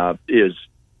 Is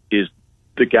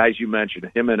the guys you mentioned,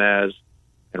 Jimenez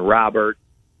and Robert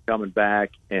coming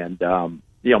back, and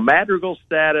Madrigal's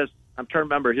status. I'm trying to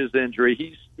remember his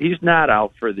injury. He's not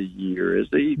out for the year, is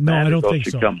he? No, Madrigal I don't think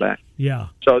should so. Come back. Yeah.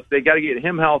 So they got to get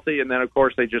him healthy, and then of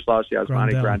course they just lost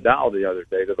Yasmani Grandal the other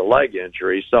day to the leg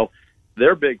injury. So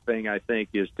their big thing, I think,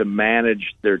 is to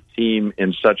manage their team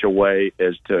in such a way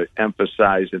as to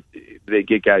emphasize that they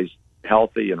get guys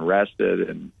healthy and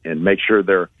rested, and make sure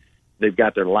they've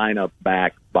got their lineup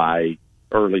back by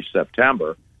early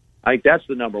September. I think that's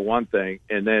the number one thing.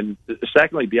 And then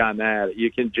secondly, beyond that,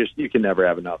 you can never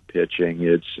have enough pitching.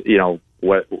 It's,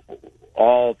 what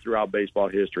all throughout baseball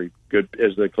history, good,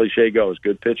 as the cliche goes,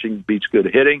 good pitching beats good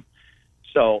hitting.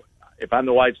 So if I'm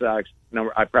the White Sox,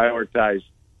 I prioritize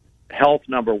health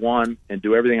number one and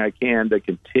do everything I can to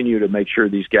continue to make sure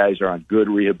these guys are on good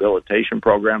rehabilitation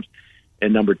programs.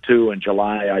 And number two, in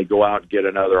July, I go out and get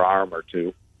another arm or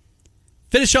two.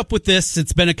 Finish up with this.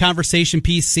 It's been a conversation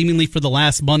piece seemingly for the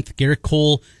last month. Garrett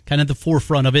Cole kind of the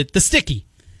forefront of it. The sticky.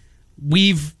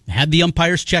 We've had the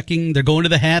umpires checking. They're going to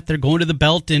the hat. They're going to the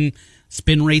belt, and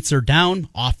spin rates are down.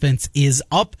 Offense is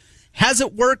up. Has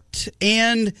it worked?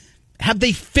 And have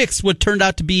they fixed what turned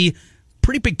out to be a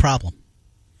pretty big problem?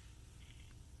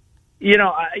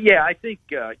 I think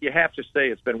you have to say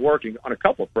it's been working on a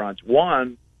couple of fronts.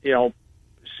 One,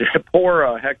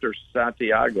 poor Hector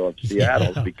Santiago of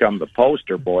Seattle has become the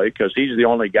poster boy because he's the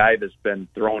only guy that's been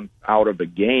thrown out of the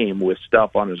game with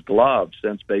stuff on his glove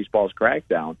since baseball's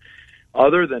crackdown.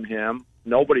 Other than him,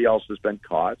 nobody else has been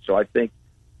caught. So I think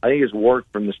it's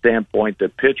worked from the standpoint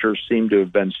that pitchers seem to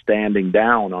have been standing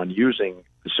down on using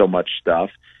so much stuff.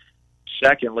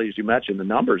 Secondly, as you mentioned, the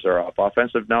numbers are up.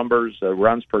 Offensive numbers,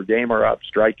 runs per game are up,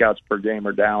 strikeouts per game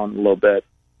are down a little bit.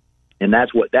 And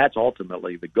that's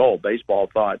ultimately the goal. Baseball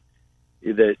thought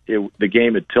that the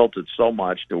game had tilted so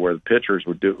much to where the pitchers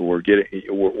were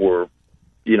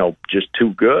just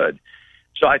too good.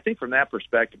 So I think from that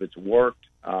perspective, it's worked.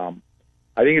 I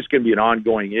think it's going to be an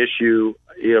ongoing issue.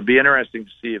 It'll be interesting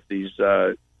to see if these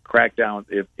crackdown,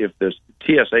 if the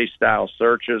TSA style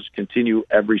searches continue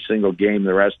every single game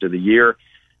the rest of the year,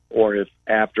 or if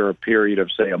after a period of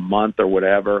say a month or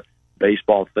whatever,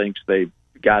 baseball thinks they've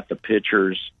got the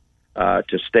pitchers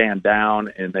to stand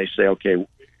down, and they say, okay,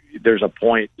 if there's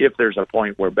a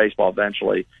point where baseball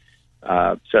eventually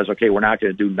says, okay, we're not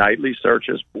going to do nightly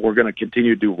searches, we're going to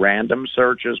continue to do random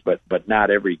searches, but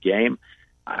not every game.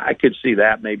 I could see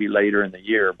that maybe later in the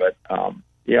year, but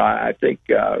I think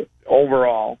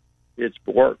overall it's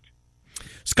worked.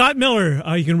 Scott Miller,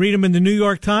 you can read him in the New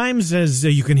York Times, as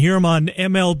you can hear him on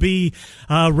MLB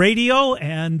radio,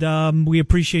 and we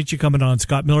appreciate you coming on,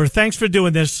 Scott Miller. Thanks for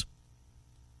doing this.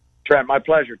 Trent, my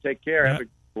pleasure. Take care. Have a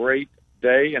great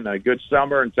day and a good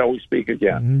summer until we speak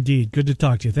again. Indeed. Good to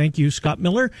talk to you. Thank you, Scott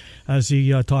Miller, as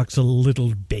he talks a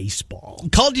little baseball.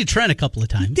 Called you Trent a couple of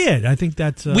times. He did. I think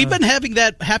that's... We've been having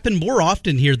that happen more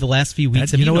often here the last few weeks.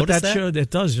 Have you noticed that?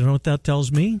 It does. You know what that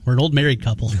tells me? We're an old married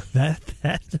couple.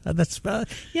 That's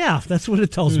what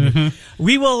it tells me.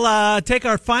 We will take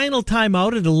our final time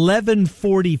out at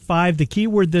 11:45. The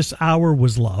keyword this hour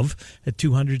was love at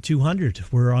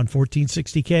 200-200. We're on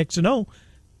 1460 KXNO.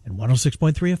 And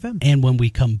 106.3 FM. And when we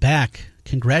come back,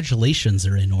 congratulations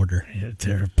are in order.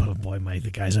 The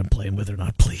guys I'm playing with are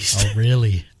not pleased. Oh,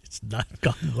 really? It's not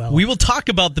gone well. We will talk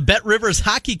about the Bet Rivers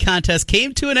hockey contest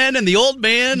came to an end, and the old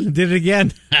man did it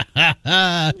again.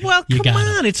 Well, come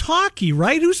on. It's hockey,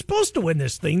 right? Who's supposed to win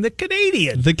this thing? The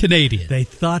Canadians. The Canadians. They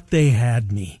thought they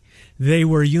had me. They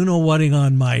were you-know-whatting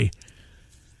on my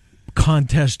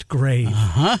contest grave.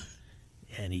 Uh-huh.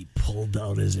 And he pulled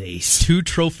out his ace. 2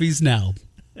 trophies now.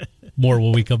 More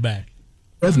when we come back.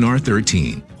 Prevnar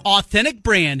 13. Authentic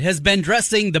Brand has been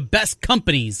dressing the best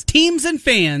companies, teams, and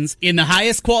fans in the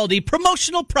highest quality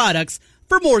promotional products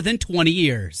for more than 20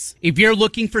 years. If you're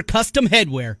looking for custom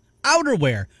headwear,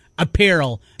 outerwear,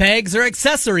 apparel, bags, or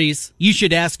accessories, you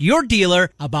should ask your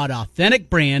dealer about Authentic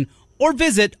Brand or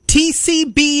visit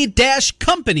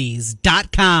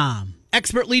tcb-companies.com.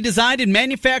 Expertly designed and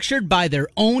manufactured by their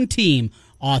own team,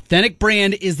 Authentic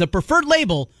Brand is the preferred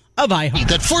label of iHeart.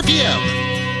 At 4 p.m.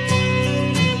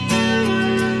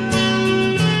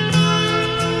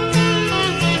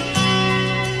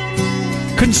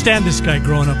 Couldn't stand this guy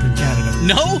growing up in Canada.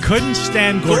 No? Couldn't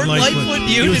stand Gordon Lightfoot.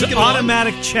 He was an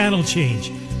automatic channel change.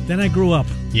 Then I grew up.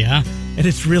 Yeah. And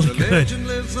it's really good.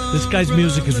 This guy's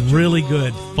music is really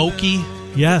good. Folky.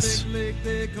 Yes.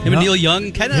 Him and Neil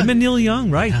Young, kind of. Him and Neil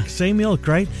Young, right? Yeah. Same ilk,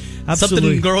 right? Absolutely.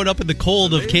 Something growing up in the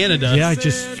cold of Canada. Yeah,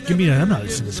 just give me. I'm not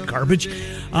listening to this garbage.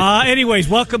 Anyways,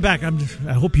 welcome back.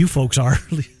 I hope you folks are.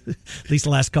 At least the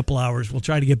last couple hours. We'll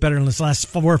try to get better in this last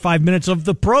 4 or 5 minutes of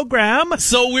the program.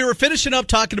 So we were finishing up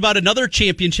talking about another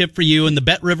championship for you in the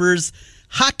Bet Rivers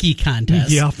hockey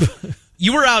contest. Yep.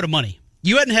 You were out of money.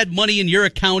 You hadn't had money in your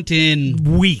account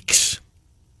in weeks.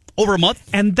 Over a month?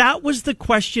 And that was the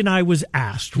question I was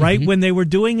asked, right? Mm-hmm. When they were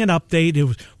doing an update, it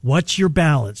was, what's your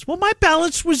balance? Well, my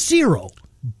balance was zero.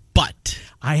 But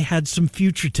I had some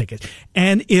future tickets.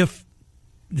 And if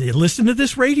they listen to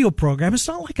this radio program, it's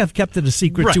not like I've kept it a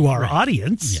secret to our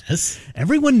audience. Yes.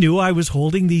 Everyone knew I was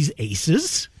holding these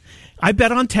aces. I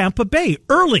bet on Tampa Bay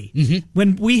early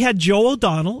when we had Joe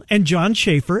O'Donnell and John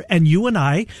Schaefer and you and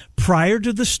I prior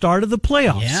to the start of the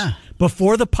playoffs. Yeah.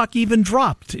 Before the puck even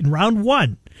dropped in round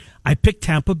 1. I picked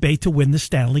Tampa Bay to win the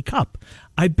Stanley Cup.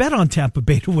 I bet on Tampa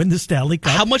Bay to win the Stanley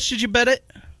Cup. How much did you bet it?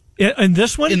 In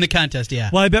this one? In the contest,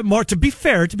 yeah. Well, I bet more. To be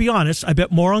fair, to be honest, I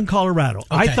bet more on Colorado. Okay.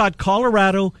 I thought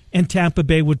Colorado and Tampa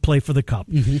Bay would play for the Cup.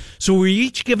 So we were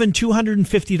each given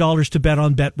 $250 to bet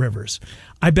on Bet Rivers.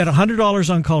 I bet $100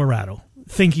 on Colorado,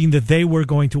 thinking that they were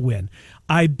going to win.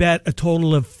 I bet a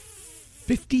total of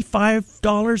 $55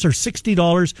 or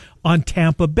 $60 on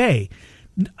Tampa Bay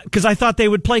because I thought they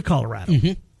would play Colorado.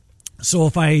 So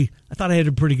if I thought I had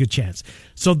a pretty good chance.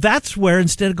 So that's where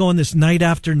instead of going this night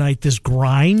after night, this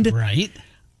grind, right?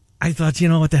 I thought,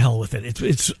 what the hell with it.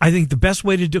 It's I think the best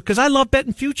way to do it, because I love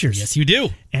betting futures. Yes, you do.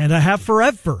 And I have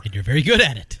forever. And you're very good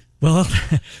at it. Well,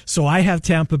 so I have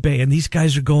Tampa Bay, and these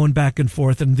guys are going back and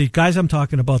forth. And the guys I'm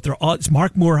talking about, it's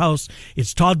Mark Moorhouse,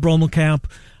 it's Todd Bromelkamp,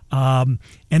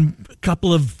 and a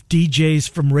couple of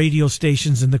DJs from radio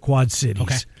stations in the Quad Cities.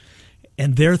 Okay.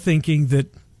 And they're thinking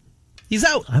that he's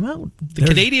out. I'm out. The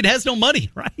Canadian has no money.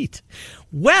 Right.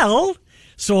 Well,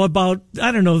 so about,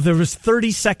 there was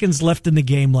 30 seconds left in the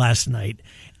game last night.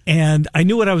 And I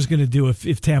knew what I was going to do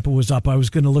if Tampa was up. I was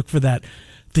going to look for the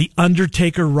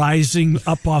Undertaker rising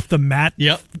up off the mat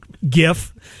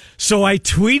gif. So I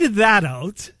tweeted that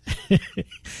out.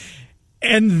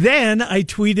 And then I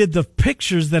tweeted the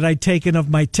pictures that I'd taken of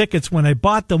my tickets when I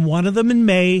bought them. One of them in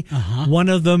May, one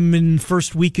of them in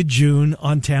first week of June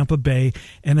on Tampa Bay.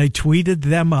 And I tweeted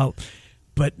them out.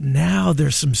 But now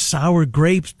there's some sour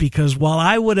grapes because while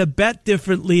I would have bet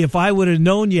differently if I would have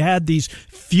known you had these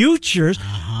futures,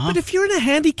 but if you're in a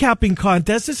handicapping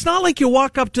contest, it's not like you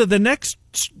walk up to the next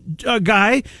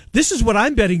guy. This is what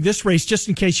I'm betting this race just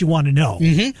in case you want to know.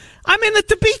 I'm in it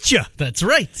to beat you. That's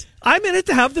right. I'm in it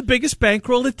to have the biggest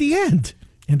bankroll at the end.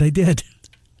 And I did.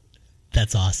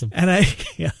 That's awesome. And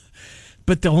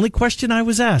but the only question I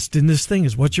was asked in this thing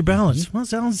is, what's your balance? Well,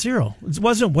 it's down zero. It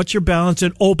wasn't, what's your balance?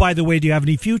 And, oh, by the way, do you have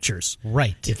any futures?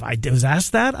 Right. If I was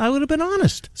asked that, I would have been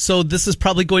honest. So this is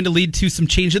probably going to lead to some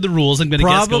change of the rules, I'm going to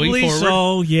guess, going forward. Probably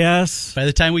so, yes. By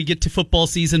the time we get to football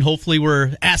season, hopefully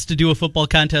we're asked to do a football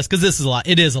contest, because this is a lot.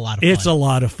 It is a lot of fun. It's a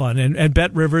lot of fun. And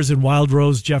Bet Rivers and Wild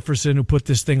Rose Jefferson, who put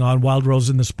this thing on, Wild Rose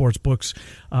in the sports books,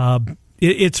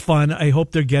 it's fun. I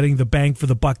hope they're getting the bang for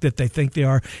the buck that they think they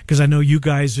are, because I know you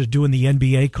guys are doing the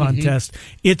NBA contest.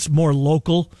 It's more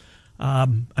local. I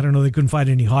don't know. They couldn't find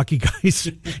any hockey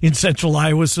guys in central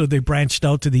Iowa, so they branched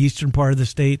out to the eastern part of the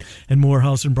state. And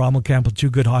Moorhouse and Bromelkamp are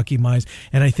two good hockey minds.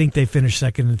 And I think they finished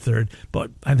second and third. But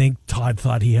I think Todd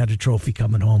thought he had a trophy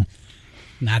coming home.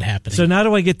 Not happening. So now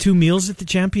do I get 2 meals at the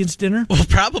Champions Dinner? Well,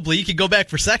 probably. You could go back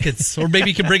for seconds, or maybe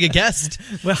you can bring a guest.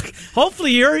 Well, hopefully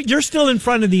you're still in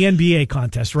front of the NBA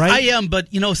contest, right? I am,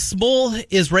 but Smol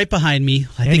is right behind me.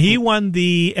 I think he won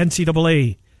the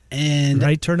NCAA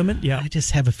and tournament. Yeah, I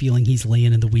just have a feeling he's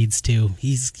laying in the weeds too.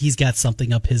 He's got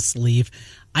something up his sleeve.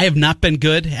 I have not been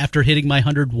good after hitting my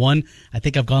 101. I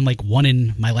think I've gone like 1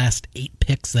 in my last 8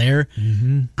 picks there.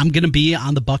 I'm going to be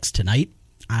on the Bucks tonight.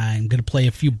 I'm going to play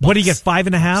a few bucks. What do you get,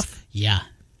 5.5? Yeah,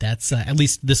 that's at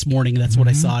least this morning. That's what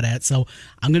I saw it at. So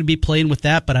I'm going to be playing with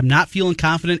that, but I'm not feeling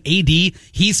confident. AD,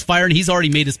 he's firing. He's already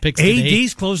made his picks today.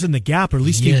 AD's closing the gap, or at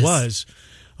least he was.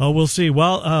 Oh, we'll see.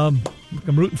 Well, I'm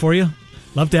rooting for you.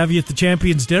 Love to have you at the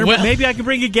Champions Dinner, but maybe I can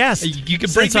bring a guest. You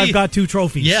can bring me. I've got 2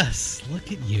 trophies. Yes,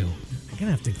 look at you. I'm going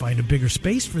to have to find a bigger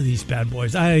space for these bad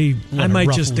boys. I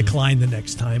might just decline the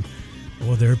next time.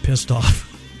 Oh, they're pissed off.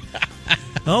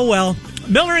 Oh, well.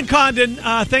 Miller and Condon,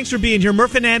 thanks for being here.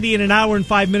 Murph and Andy in an hour and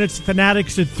 5 minutes.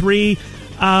 Fanatics at 3.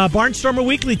 Barnstormer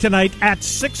Weekly tonight at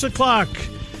 6 o'clock.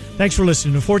 Thanks for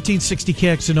listening to 1460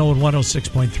 KXNO and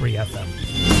 106.3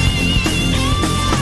 FM.